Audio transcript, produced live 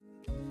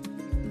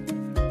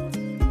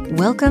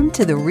Welcome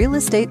to the Real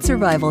Estate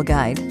Survival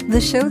Guide, the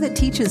show that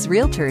teaches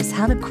realtors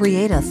how to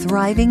create a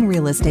thriving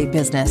real estate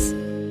business.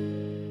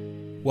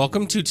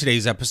 Welcome to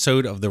today's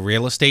episode of the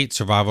Real Estate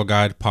Survival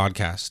Guide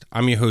podcast.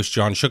 I'm your host,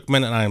 John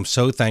Shookman, and I am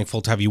so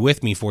thankful to have you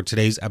with me for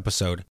today's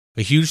episode.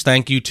 A huge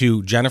thank you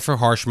to Jennifer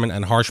Harshman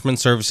and Harshman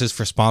Services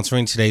for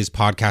sponsoring today's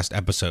podcast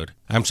episode.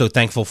 I'm so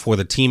thankful for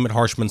the team at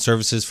Harshman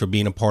Services for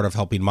being a part of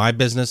helping my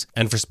business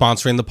and for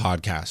sponsoring the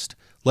podcast.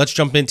 Let's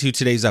jump into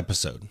today's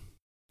episode.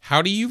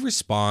 How do you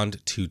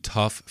respond to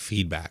tough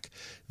feedback?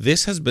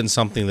 This has been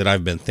something that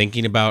I've been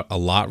thinking about a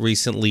lot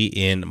recently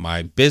in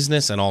my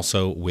business and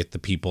also with the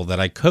people that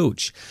I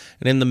coach.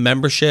 And in the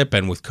membership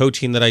and with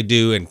coaching that I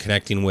do and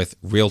connecting with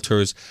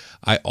realtors,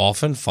 I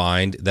often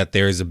find that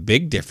there is a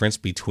big difference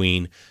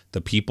between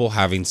the people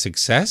having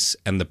success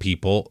and the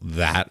people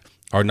that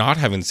are not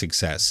having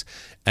success.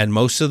 And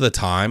most of the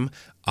time,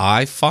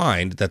 I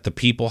find that the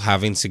people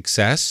having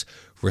success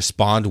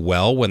respond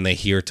well when they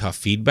hear tough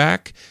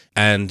feedback,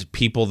 and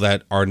people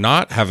that are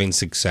not having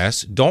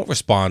success don't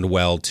respond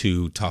well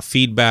to tough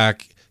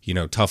feedback,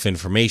 tough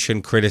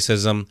information,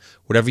 criticism,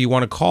 whatever you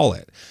want to call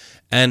it.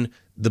 And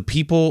the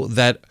people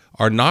that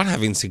are not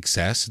having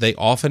success, they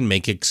often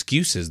make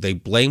excuses. They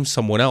blame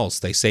someone else.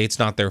 They say it's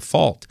not their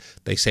fault.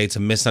 They say it's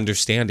a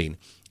misunderstanding.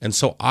 And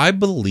so I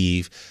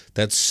believe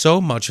that so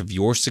much of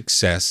your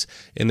success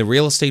in the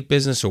real estate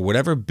business or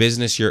whatever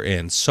business you're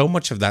in, so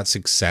much of that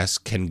success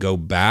can go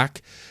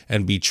back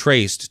and be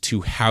traced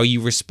to how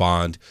you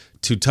respond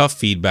to tough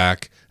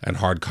feedback and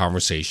hard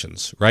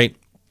conversations, right?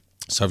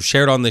 So I've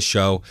shared on this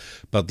show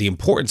about the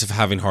importance of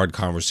having hard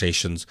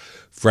conversations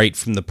right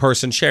from the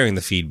person sharing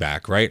the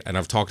feedback, right? And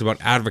I've talked about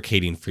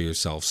advocating for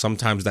yourself.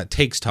 Sometimes that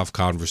takes tough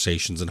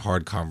conversations and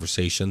hard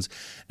conversations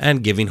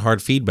and giving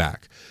hard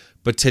feedback.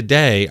 But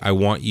today, I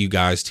want you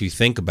guys to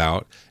think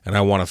about, and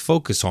I want to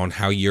focus on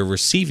how you're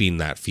receiving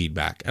that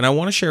feedback. And I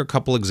want to share a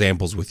couple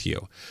examples with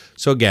you.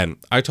 So again,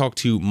 I talk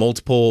to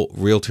multiple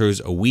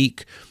realtors a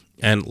week.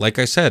 And like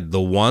I said, the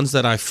ones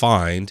that I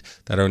find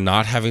that are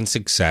not having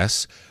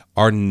success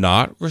are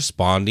not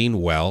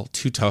responding well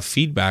to tough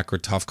feedback or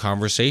tough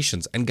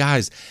conversations. And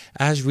guys,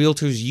 as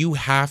realtors, you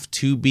have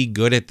to be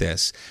good at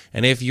this.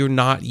 And if you're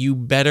not, you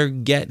better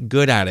get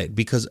good at it,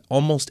 because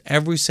almost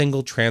every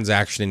single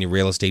transaction in your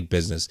real estate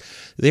business,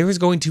 there is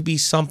going to be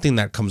something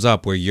that comes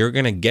up where you're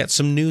going to get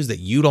some news that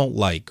you don't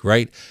like,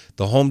 right?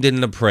 The home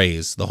didn't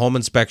appraise. The home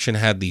inspection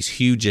had these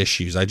huge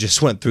issues. I just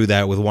went through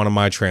that with one of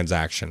my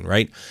transactions,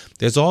 right?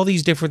 There's all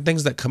these different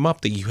things that come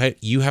up that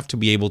you have to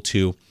be able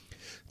to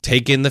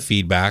take in the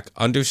feedback,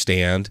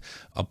 understand,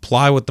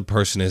 apply what the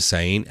person is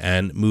saying,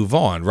 and move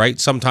on, right?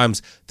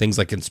 Sometimes things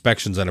like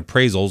inspections and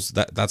appraisals,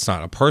 that's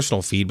not a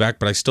personal feedback,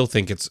 but I still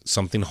think it's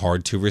something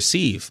hard to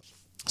receive.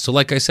 So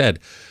like I said,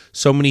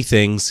 so many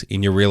things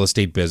in your real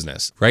estate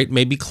business, right?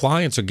 Maybe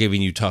clients are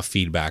giving you tough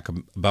feedback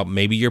about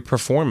maybe your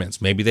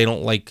performance. Maybe they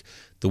don't like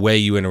the way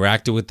you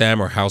interacted with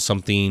them or how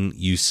something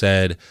you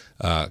said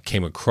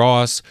came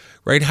across,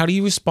 right? How do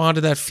you respond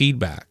to that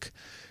feedback?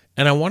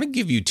 And I want to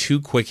give you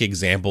two quick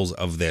examples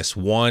of this,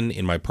 one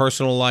in my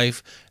personal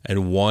life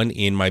and one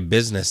in my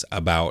business,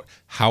 about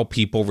how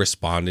people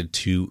responded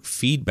to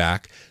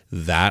feedback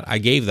that I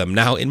gave them.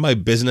 Now, in my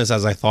business,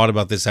 as I thought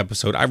about this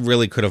episode, I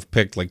really could have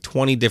picked like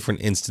 20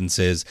 different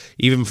instances,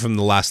 even from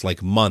the last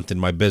month in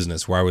my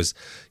business, where I was,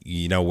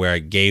 where I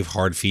gave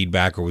hard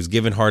feedback or was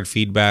given hard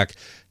feedback.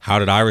 How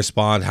did I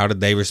respond? How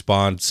did they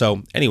respond?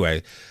 So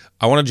anyway,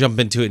 I want to jump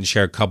into it and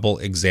share a couple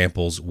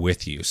examples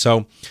with you.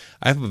 So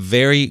I have a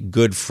very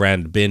good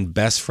friend, been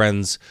best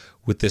friends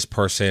with this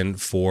person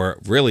for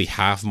really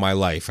half my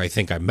life. I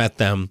think I met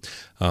them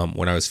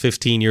when I was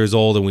 15 years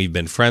old, and we've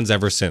been friends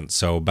ever since.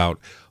 So about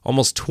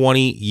almost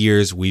 20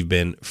 years we've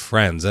been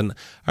friends. And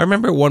I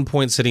remember at one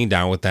point sitting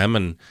down with them,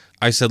 and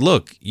I said,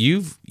 look,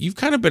 you've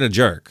kind of been a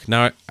jerk.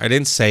 Now, I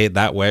didn't say it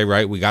that way,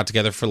 right? We got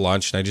together for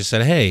lunch, and I just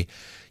said, hey,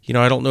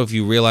 I don't know if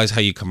you realize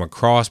how you come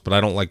across, but I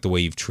don't like the way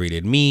you've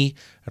treated me.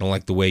 I don't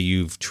like the way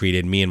you've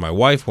treated me and my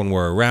wife when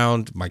we're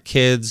around, my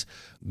kids,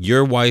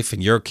 your wife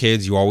and your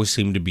kids. You always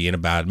seem to be in a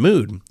bad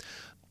mood.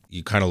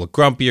 You kind of look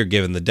grumpy or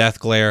giving the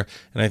death glare,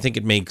 and I think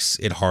it makes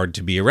it hard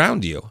to be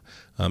around you.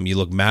 You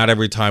look mad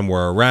every time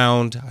we're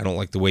around. I don't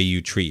like the way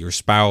you treat your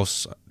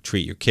spouse,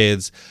 treat your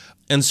kids.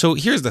 And so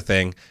here's the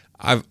thing.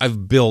 I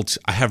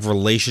have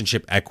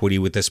relationship equity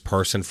with this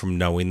person from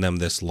knowing them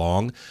this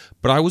long,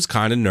 but I was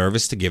kind of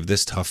nervous to give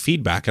this tough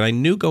feedback. And I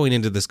knew going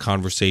into this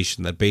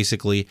conversation that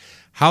basically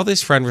how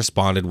this friend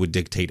responded would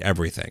dictate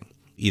everything.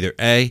 Either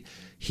A,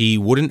 he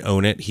wouldn't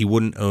own it. He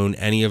wouldn't own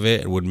any of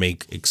it and would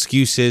make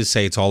excuses,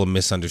 say it's all a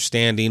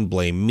misunderstanding,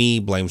 blame me,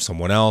 blame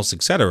someone else,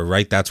 etc.,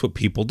 right? That's what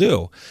people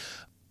do.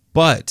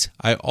 But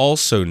I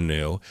also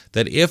knew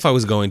that if I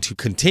was going to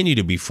continue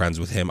to be friends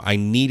with him, I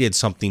needed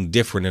something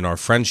different in our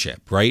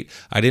friendship, right?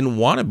 I didn't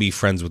want to be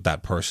friends with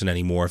that person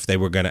anymore if they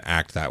were going to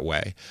act that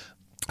way.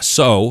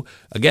 So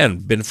again,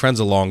 been friends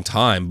a long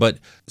time, but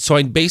so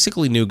I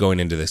basically knew going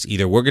into this,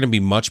 either we're going to be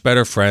much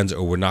better friends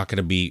or we're not going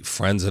to be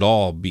friends at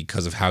all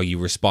because of how you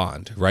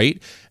respond,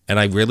 right? And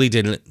I really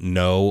didn't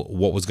know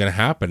what was going to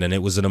happen. And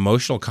it was an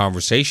emotional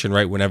conversation,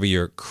 right? Whenever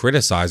you're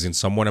criticizing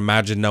someone,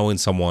 imagine knowing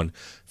someone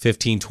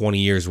 15, 20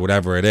 years,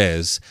 whatever it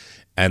is,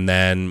 and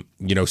then,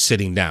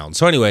 sitting down.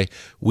 So anyway,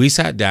 we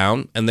sat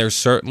down and there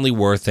certainly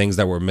were things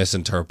that were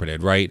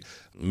misinterpreted, right?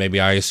 Maybe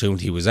I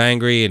assumed he was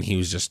angry and he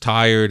was just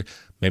tired.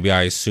 Maybe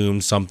I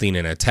assumed something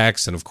in a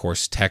text, and of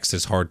course, text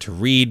is hard to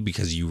read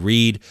because you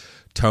read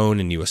tone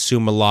and you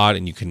assume a lot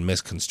and you can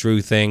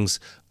misconstrue things.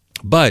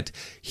 But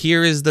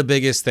here is the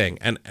biggest thing,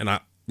 and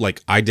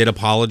I did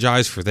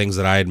apologize for things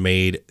that I had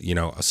made,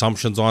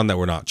 assumptions on that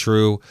were not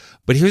true.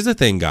 But here's the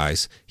thing,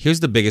 guys. Here's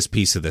the biggest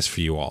piece of this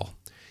for you all.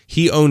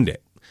 He owned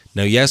it.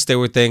 Now, yes, there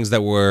were things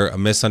that were a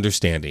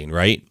misunderstanding,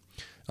 right?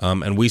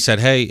 And we said,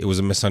 hey, it was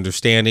a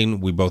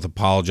misunderstanding. We both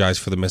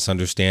apologized for the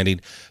misunderstanding.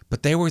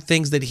 But there were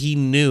things that he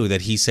knew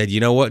that he said,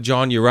 you know what,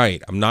 John, you're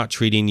right. I'm not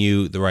treating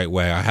you the right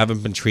way. I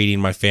haven't been treating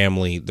my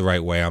family the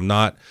right way. I'm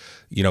not,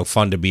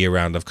 fun to be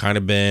around. I've kind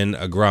of been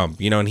a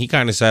grump, and he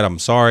kind of said, I'm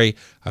sorry.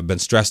 I've been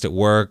stressed at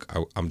work.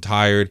 I'm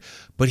tired.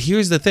 But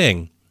here's the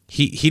thing.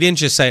 He didn't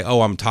just say,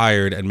 oh, I'm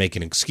tired and make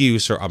an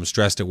excuse, or I'm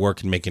stressed at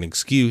work and make an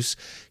excuse.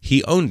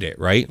 He owned it,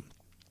 right?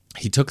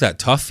 He took that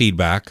tough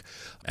feedback,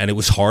 and it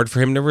was hard for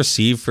him to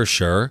receive for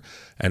sure,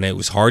 and it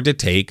was hard to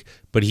take,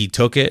 but he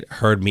took it,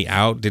 heard me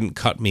out, didn't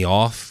cut me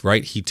off,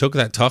 right? He took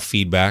that tough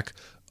feedback,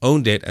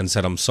 owned it, and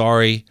said, I'm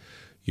sorry,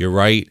 you're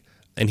right,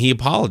 and he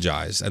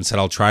apologized and said,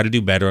 I'll try to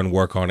do better and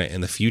work on it in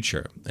the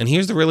future. And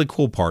here's the really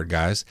cool part,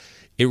 guys.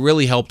 It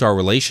really helped our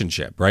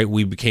relationship, right?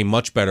 We became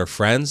much better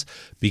friends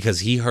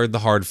because he heard the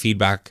hard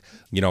feedback,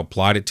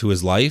 applied it to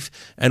his life,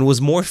 and was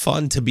more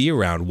fun to be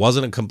around.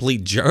 Wasn't a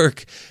complete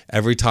jerk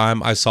every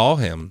time I saw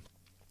him.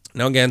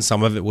 Now, again,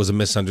 some of it was a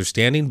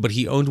misunderstanding, but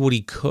he owned what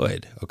he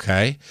could,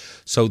 okay?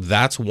 So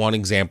that's one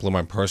example in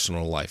my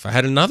personal life. I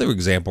had another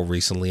example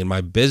recently in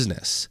my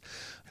business.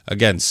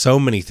 Again, so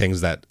many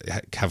things that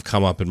have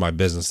come up in my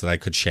business that I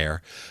could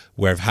share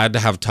where I've had to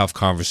have tough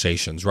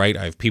conversations, right?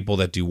 I have people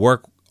that do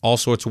work, all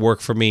sorts of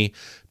work for me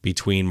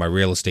between my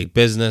real estate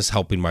business,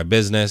 helping my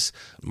business,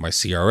 my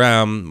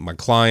CRM, my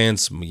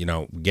clients,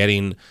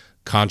 getting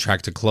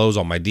contract to close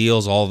all my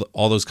deals,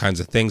 all those kinds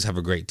of things. Have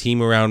a great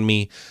team around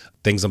me.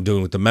 Things I'm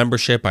doing with the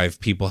membership. I have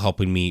people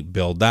helping me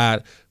build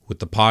that. With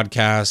the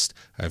podcast,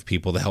 I have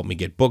people that help me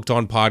get booked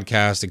on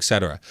podcasts,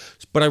 etc.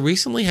 But I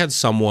recently had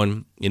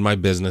someone in my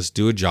business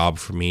do a job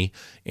for me,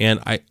 and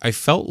I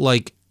felt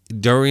like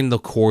during the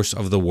course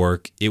of the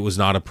work, it was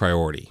not a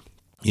priority.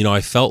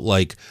 I felt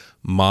like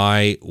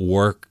my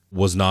work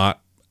was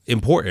not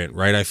important,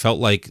 right? I felt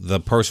like the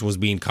person was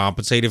being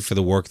compensated for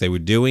the work they were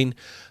doing,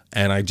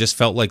 and I just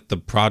felt like the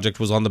project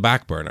was on the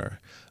back burner.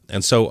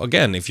 And so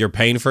again, if you're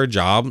paying for a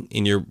job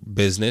in your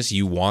business,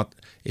 you want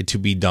it to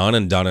be done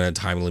and done in a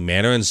timely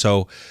manner. And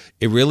so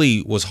it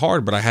really was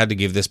hard, but I had to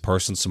give this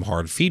person some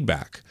hard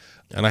feedback.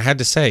 And I had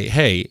to say,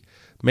 hey,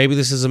 maybe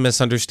this is a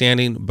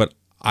misunderstanding, but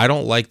I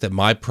don't like that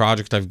my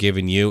project I've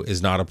given you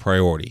is not a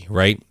priority,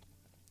 right?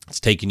 It's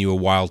taken you a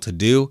while to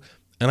do.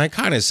 And I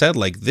kind of said,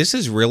 this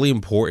is really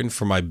important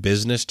for my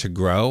business to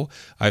grow.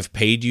 I've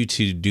paid you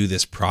to do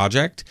this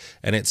project,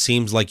 and it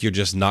seems like you're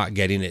just not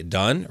getting it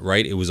done,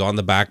 right? It was on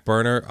the back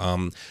burner,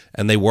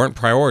 and they weren't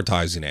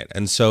prioritizing it.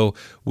 And so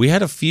we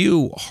had a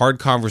few hard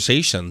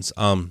conversations,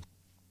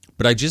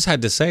 but I just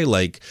had to say,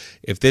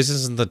 if this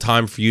isn't the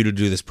time for you to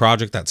do this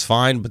project, that's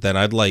fine, but then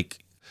I'd like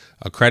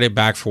a credit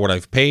back for what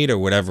I've paid or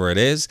whatever it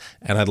is,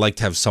 and I'd like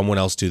to have someone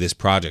else do this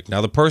project. Now,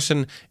 the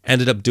person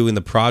ended up doing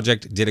the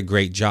project, did a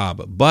great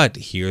job, but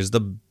here's the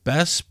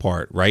best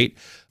part, right?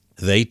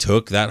 They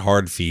took that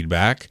hard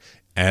feedback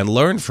and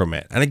learned from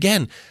it. And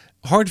again,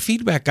 hard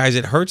feedback, guys,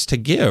 it hurts to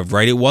give,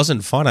 right? It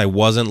wasn't fun. I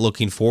wasn't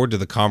looking forward to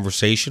the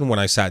conversation when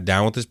I sat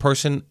down with this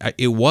person.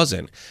 It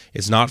wasn't.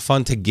 It's not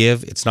fun to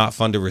give. It's not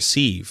fun to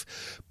receive.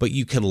 But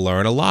you can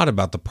learn a lot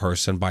about the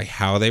person by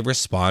how they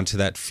respond to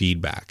that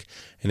feedback.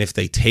 And if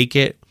they take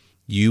it,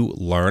 you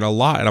learn a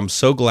lot. And I'm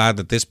so glad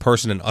that this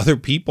person and other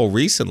people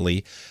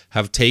recently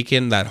have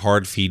taken that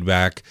hard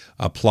feedback,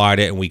 applied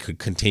it, and we could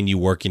continue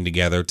working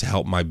together to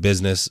help my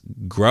business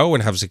grow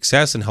and have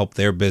success and help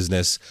their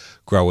business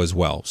grow as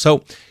well.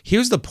 So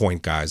here's the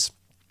point, guys.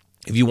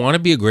 If you want to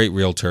be a great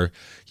realtor,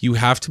 you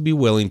have to be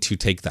willing to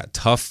take that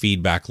tough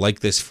feedback like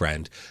this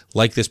friend,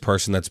 like this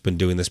person that's been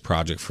doing this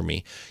project for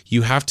me.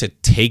 You have to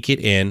take it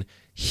in,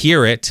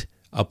 hear it,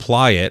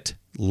 apply it,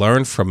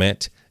 learn from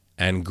it,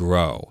 and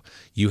grow.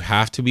 You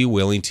have to be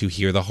willing to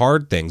hear the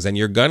hard things, and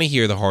you're going to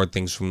hear the hard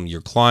things from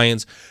your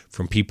clients,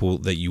 from people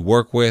that you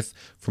work with,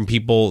 from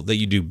people that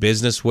you do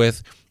business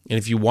with. And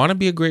if you want to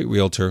be a great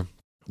realtor,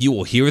 you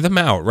will hear them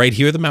out, right?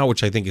 Hear them out,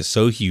 which I think is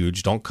so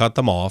huge. Don't cut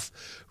them off,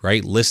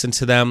 right? Listen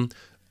to them,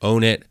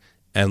 own it,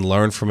 and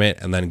learn from it,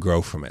 and then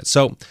grow from it.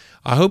 So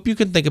I hope you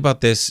can think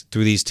about this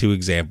through these two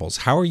examples.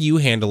 How are you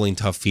handling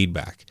tough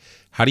feedback?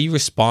 How do you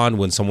respond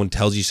when someone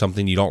tells you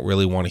something you don't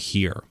really want to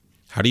hear?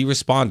 How do you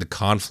respond to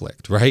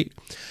conflict, right?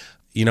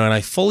 and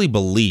I fully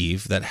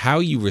believe that how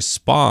you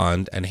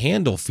respond and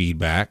handle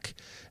feedback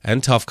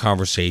and tough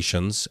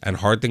conversations and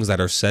hard things that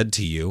are said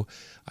to you,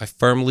 I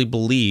firmly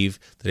believe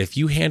that if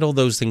you handle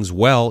those things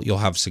well, you'll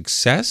have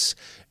success.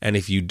 And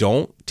if you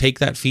don't take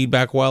that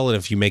feedback well, and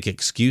if you make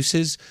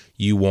excuses,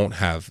 you won't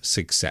have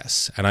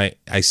success. And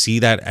I see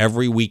that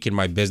every week in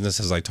my business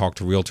as I talk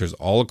to realtors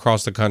all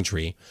across the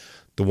country.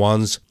 The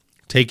ones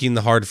taking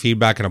the hard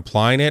feedback and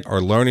applying it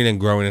are learning and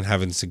growing and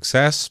having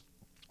success.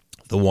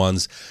 The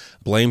ones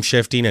blame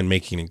shifting and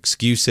making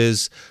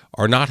excuses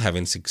are not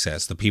having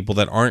success. The people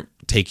that aren't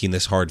taking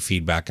this hard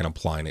feedback and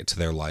applying it to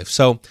their life.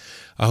 So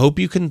I hope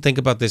you can think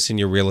about this in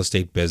your real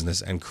estate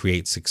business and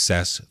create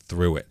success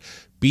through it.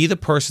 Be the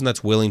person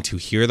that's willing to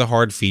hear the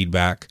hard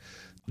feedback.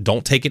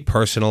 Don't take it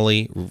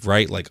personally,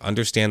 right? Like,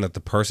 understand that the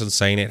person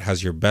saying it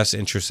has your best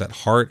interests at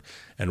heart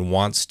and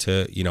wants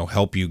to,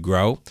 help you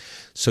grow.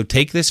 So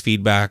take this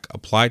feedback,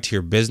 apply it to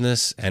your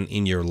business and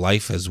in your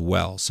life as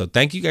well. So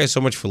thank you guys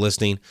so much for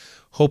listening.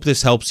 Hope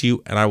this helps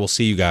you, and I will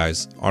see you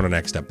guys on the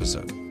next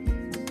episode.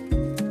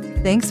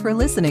 Thanks for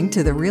listening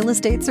to the Real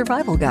Estate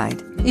Survival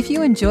Guide. If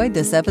you enjoyed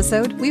this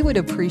episode, we would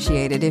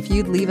appreciate it if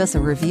you'd leave us a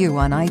review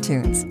on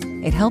iTunes.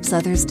 It helps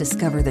others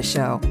discover the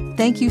show.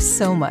 Thank you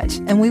so much,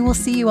 and we will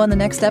see you on the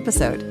next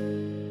episode.